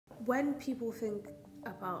When people think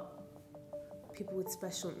about people with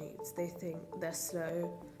special needs, they think they're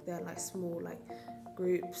slow, they're like small like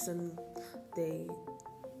groups, and they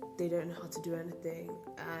don't know how to do anything,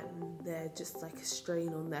 and they're just like a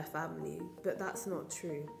strain on their family. But that's not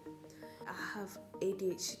true. I have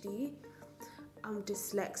ADHD, I'm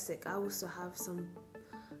dyslexic, I also have some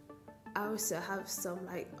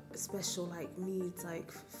like special like needs, like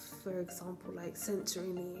for example like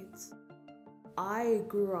sensory needs. I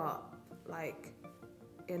grew up like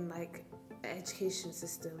in like an education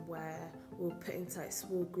system where we were put into like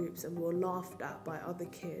small groups and we were laughed at by other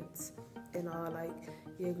kids in our like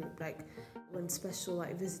year group. Like when special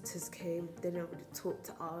like visitors came, they didn't really talk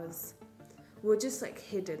to us. We were just like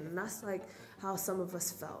hidden, and that's like how some of us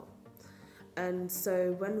felt. And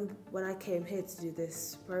so when I came here to do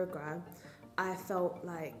this program, I felt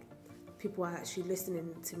like people were actually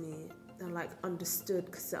listening to me and like understood,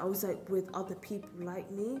 because I was like with other people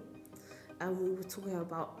like me, and we were talking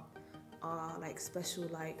about our like special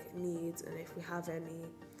like needs and if we have any,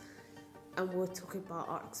 and we were talking about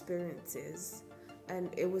our experiences,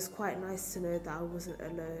 and it was quite nice to know that I wasn't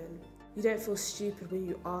alone. You don't feel stupid when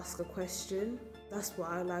you ask a question. That's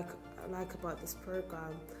what I like about this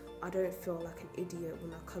program. I don't feel like an idiot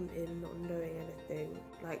when I come in not knowing anything.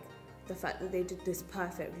 Like the fact that they did this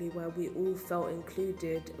perfectly, where we all felt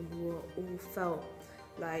included and we all felt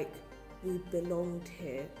like we belonged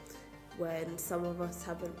here, when some of us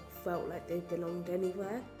haven't felt like they belonged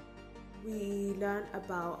anywhere. We learn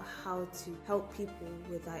about how to help people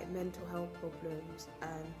with like mental health problems,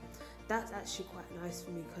 and that's actually quite nice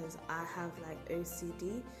for me because I have like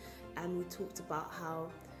OCD, and we talked about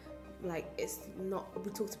how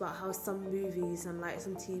we talked about how some movies and like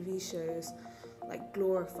some TV shows like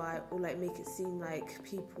glorify or like make it seem like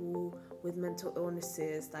people with mental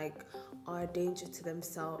illnesses like are a danger to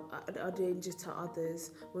themselves, are a danger to others,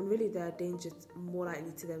 when really they're a danger more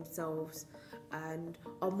likely to themselves, and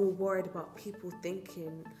are more worried about people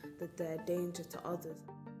thinking that they're a danger to others.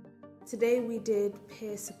 Today we did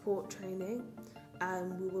peer support training,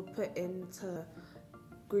 and we were put into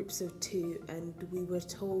groups of 2, and we were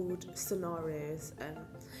told scenarios, and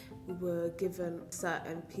we were given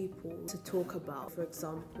certain people to talk about. For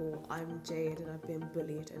example, I'm Jade and I've been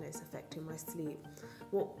bullied and it's affecting my sleep.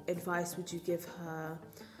 What advice would you give her,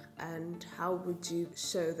 and how would you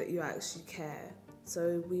show that you actually care?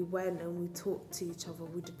 So we went and we talked to each other.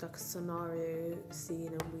 We did like a scenario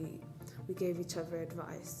scene, and we gave each other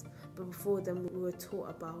advice. But before then we were taught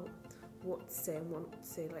about what to say and what not to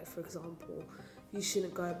say. Like for example, you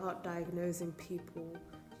shouldn't go about diagnosing people.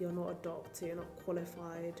 You're not a doctor, you're not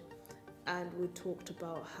qualified. And we talked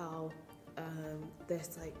about how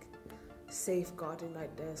there's like safeguarding,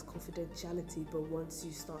 like there's confidentiality, but once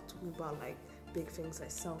you start talking about like big things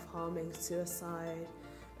like self-harming, suicide,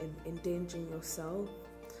 and endangering yourself,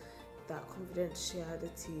 that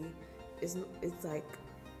confidentiality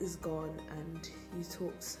is gone, and you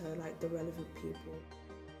talk to like the relevant people.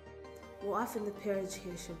 Well, I think the peer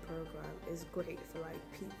education program is great for like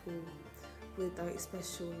people with like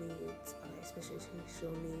special needs and like special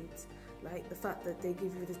educational needs. Like the fact that they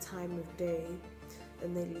give you the time of day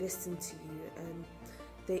and they listen to you, and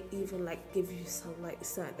they even like give you some like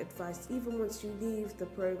certain advice. Even once you leave the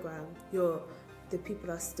program, the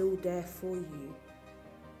people are still there for you.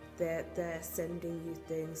 They're sending you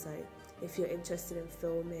things like, if you're interested in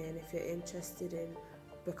filming, if you're interested in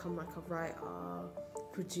become like a writer,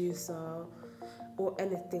 producer, or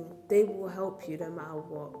anything, they will help you no matter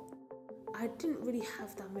what. I didn't really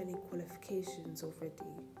have that many qualifications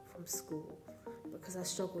already from school because I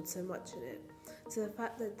struggled so much in it. So the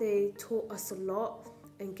fact that they taught us a lot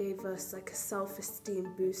and gave us like a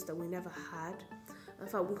self-esteem boost that we never had. In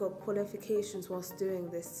fact, we got qualifications whilst doing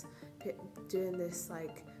this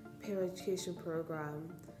like peer education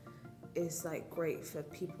program is like great for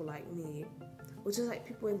people like me, or just like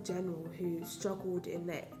people in general who struggled in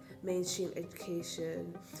their mainstream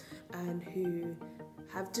education and who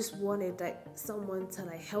have just wanted like someone to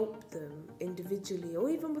like help them individually, or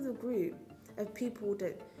even with a group of people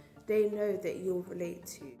that they know that you'll relate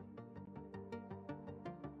to.